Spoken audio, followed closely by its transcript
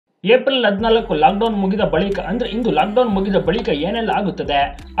April 14 lockdown ಮುಗಿದ ಬಳಿಕ ಅಂದ್ರೆ ಇಂದು ಲಾಕ್ಡೌನ್ ಮುಗಿದ ಬಳಿಕ ಏನೆಲ್ಲ ಆಗುತ್ತದೆ,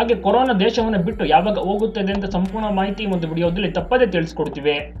 ಹಾಗೆ ಕೊರೋನಾ ದೇಶವನ್ನು ಬಿಟ್ಟು ಯಾವಾಗ ಹೋಗುತ್ತದೆ ಅಂತ ಸಂಪೂರ್ಣ ಮಾಹಿತಿ ಒಂದು ವಿಡಿಯೋದಲ್ಲಿ ತಪ್ಪದೇ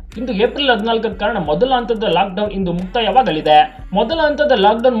ತಿಳಿಸಿಕೊಡ್ತೀವಿ. ಇಂದು ಏಪ್ರಿಲ್ 14 ಕಾರಣ ಮೊದಲ ಹಂತದ ಲಾಕ್ಡೌನ್ ಇಂದು ಮುಕ್ತಾಯವಾಗಲಿದೆ. ಮೊದಲ ಹಂತದ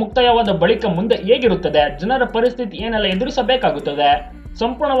ಲಾಕ್ಡೌನ್ ಮುಕ್ತಾಯವಾದ ಬಳಿಕ ಮುಂದೆ ಹೇಗಿರುತ್ತದೆ, ಜನರ ಪರಿಸ್ಥಿತಿ ಏನೆಲ್ಲ ಎದುರಿಸಬೇಕಾಗುತ್ತದೆ,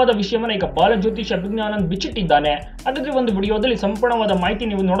 ಸಂಪೂರ್ಣವಾದ ವಿಷಯವನ್ನು ಈಗ ಬಾಲಜ್ಯೋತಿಷ ಅಭಿಜ್ಞಾನಂದ್ ಬಿಚ್ಚಿಟ್ಟಿದ್ದಾನೆ. ಹಾಗಾದ್ರೆ ಒಂದು ವಿಡಿಯೋದಲ್ಲಿ ಸಂಪೂರ್ಣವಾದ ಮಾಹಿತಿ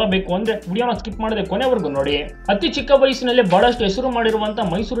ನೀವು ನೋಡಬೇಕು ಅಂದ್ರೆ ವಿಡಿಯೋನ ಸ್ಕಿಪ್ ಮಾಡದೆ ಕೊನೆವರೆಗೂ ನೋಡಿ. ಅತಿ ಚಿಕ್ಕ ವಯಸ್ಸಿನಲ್ಲಿ ಬಹಳಷ್ಟು ಹೆಸರು ಮಾಡಿರುವಂತಹ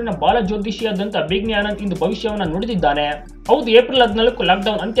ಮೈಸೂರಿನ ಬಾಲಜ್ಯೋತಿಷಿಯಾದಂತ ಅಭಿಜ್ಞಾನಂದ್ ಇಂದು ಭವಿಷ್ಯವನ್ನು ನುಡಿದಿದ್ದಾನೆ. ಹೌದು, ಏಪ್ರಿಲ್ 14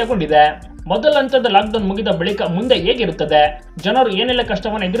 ಲಾಕ್ಡೌನ್ ಅಂತ್ಯಗೊಂಡಿದೆ. ಮೊದಲ ಹಂತದ ಲಾಕ್ಡೌನ್ ಮುಗಿದ ಬಳಿಕ ಮುಂದೆ ಹೇಗಿರುತ್ತದೆ, ಜನರು ಏನೆಲ್ಲ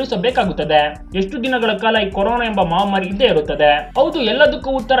ಕಷ್ಟವನ್ನು ಎದುರಿಸಬೇಕಾಗುತ್ತದೆ, ಎಷ್ಟು ದಿನಗಳ ಕಾಲ ಈ ಕೊರೋನಾ ಎಂಬ ಮಹಾಮಾರಿ ಇದ್ದೇ ಇರುತ್ತದೆ. ಹೌದು,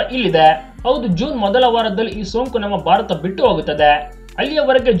 ಎಲ್ಲದಕ್ಕೂ ಉತ್ತರ ಇಲ್ಲಿದೆ. ಹೌದು, ಜೂನ್ ಮೊದಲ ವಾರದಲ್ಲಿ ಈ ಸೋಂಕು ನಮ್ಮ ಭಾರತ ಬಿಟ್ಟು ಹೋಗುತ್ತದೆ.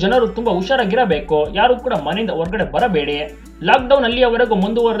 ಅಲ್ಲಿಯವರೆಗೆ ಜನರು ತುಂಬಾ ಹುಷಾರಾಗಿರಬೇಕು. ಯಾರು ಕೂಡ ಮನೆಯಿಂದ ಹೊರಗಡೆ ಬರಬೇಡಿ. ಲಾಕ್ಡೌನ್ ಅಲ್ಲಿಯವರೆಗೂ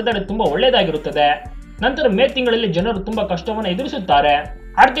ಮುಂದುವರೆದರೆ ತುಂಬಾ ಒಳ್ಳೆಯದಾಗಿರುತ್ತದೆ. ನಂತರ ಮೇ ತಿಂಗಳಲ್ಲಿ ಜನರು ತುಂಬಾ ಕಷ್ಟವನ್ನು ಎದುರಿಸುತ್ತಾರೆ.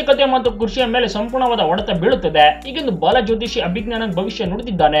 ಆರ್ಥಿಕತೆ ಮತ್ತು ಕೃಷಿಯ ಮೇಲೆ ಸಂಪೂರ್ಣವಾದ ಹೊಡೆತ ಬೀಳುತ್ತದೆ. ಈಗೆಂದು ಬಾಲಜ್ಯೋತಿಷಿ ಅಭಿಜ್ಞಾನಂದ್ ಭವಿಷ್ಯ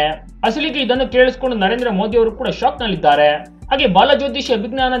ನುಡಿದಿದ್ದಾನೆ. ಅಸಲಿಗೆ ಇದನ್ನು ಕೇಳಿಸಿಕೊಂಡು ನರೇಂದ್ರ ಮೋದಿ ಅವರು ಕೂಡ ಶಾಕ್ ನಲ್ಲಿದ್ದಾರೆ. ಹಾಗೆ ಬಾಲಜ್ಯೋತಿಷಿ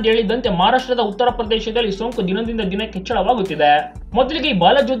ಅಭಿಜ್ಞಾನಂದ್ ಹೇಳಿದಂತೆ ಮಹಾರಾಷ್ಟ್ರದ ಉತ್ತರ ಪ್ರದೇಶದಲ್ಲಿ ಸೋಂಕು ದಿನದಿಂದ ದಿನಕ್ಕೆ ಹೆಚ್ಚಳವಾಗುತ್ತಿದೆ. ಮೊದಲಿಗೆ ಈ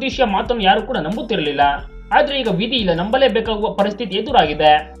ಬಾಲಜ್ಯೋತಿಷಿಯ ಮಾತನ್ನು ಯಾರು ಕೂಡ ನಂಬುತ್ತಿರಲಿಲ್ಲ. ಆದ್ರೆ ಈಗ ವಿಧಿ ಇಲ್ಲ, ನಂಬಲೇಬೇಕಾಗುವ ಪರಿಸ್ಥಿತಿ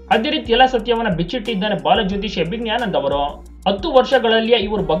ಎದುರಾಗಿದೆ. ಅದೇ ರೀತಿ ಎಲ್ಲ ಸತ್ಯವನ್ನ ಬಿಚ್ಚಿಟ್ಟಿದ್ದಾನೆ ಬಾಲಜ್ಯೋತಿಷಿ ಅಭಿಜ್ಞಾನಂದ್ ಅವರು. 10 ವರ್ಷಗಳಲ್ಲಿಯೇ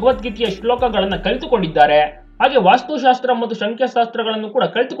ಇವರು ಭಗವದ್ಗೀತೆಯ ಶ್ಲೋಕಗಳನ್ನ ಕಲಿತುಕೊಂಡಿದ್ದಾರೆ. ಹಾಗೆ ವಾಸ್ತುಶಾಸ್ತ್ರ ಮತ್ತು ಸಂಖ್ಯಾಶಾಸ್ತ್ರಗಳನ್ನು ಕೂಡ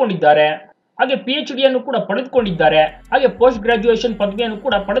ಕಲಿತುಕೊಂಡಿದ್ದಾರೆ. ಹಾಗೆ PhD ಯನ್ನು ಕೂಡ ಪಡೆದುಕೊಂಡಿದ್ದಾರೆ. ಹಾಗೆ ಪೋಸ್ಟ್ ಗ್ರಾಜುಯೇಷನ್ ಪದವಿಯನ್ನು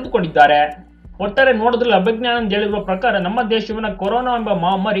ಕೂಡ ಪಡೆದುಕೊಂಡಿದ್ದಾರೆ. ಒಟ್ಟಾರೆ ನೋಡಿದ್ರೆ ಅಭಿಜ್ಞಾನಂದ್ ಹೇಳಿರುವ ಪ್ರಕಾರ ನಮ್ಮ ದೇಶವನ್ನ ಕೊರೋನಾ ಎಂಬ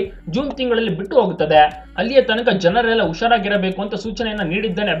ಮಹಾಮಾರಿ ಜೂನ್ ತಿಂಗಳಲ್ಲಿ ಬಿಟ್ಟು ಹೋಗುತ್ತದೆ. ಅಲ್ಲಿಯ ತನಕ ಜನರೆಲ್ಲ ಹುಷಾರಾಗಿರಬೇಕು ಅಂತ ಸೂಚನೆಯನ್ನ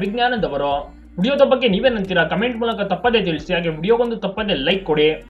ನೀಡಿದ್ದಾನೆ ಅಭಿಜ್ಞಾನಂದ್ ಅವರು. ವಿಡಿಯೋದ ಬಗ್ಗೆ ನೀವೇನಂತೀರಾ, ಕಮೆಂಟ್ ಮೂಲಕ ತಪ್ಪದೇ ತಿಳಿಸಿ. ಹಾಗೆ ವಿಡಿಯೋಗೊಂದು ತಪ್ಪದೇ ಲೈಕ್ ಕೊಡಿ.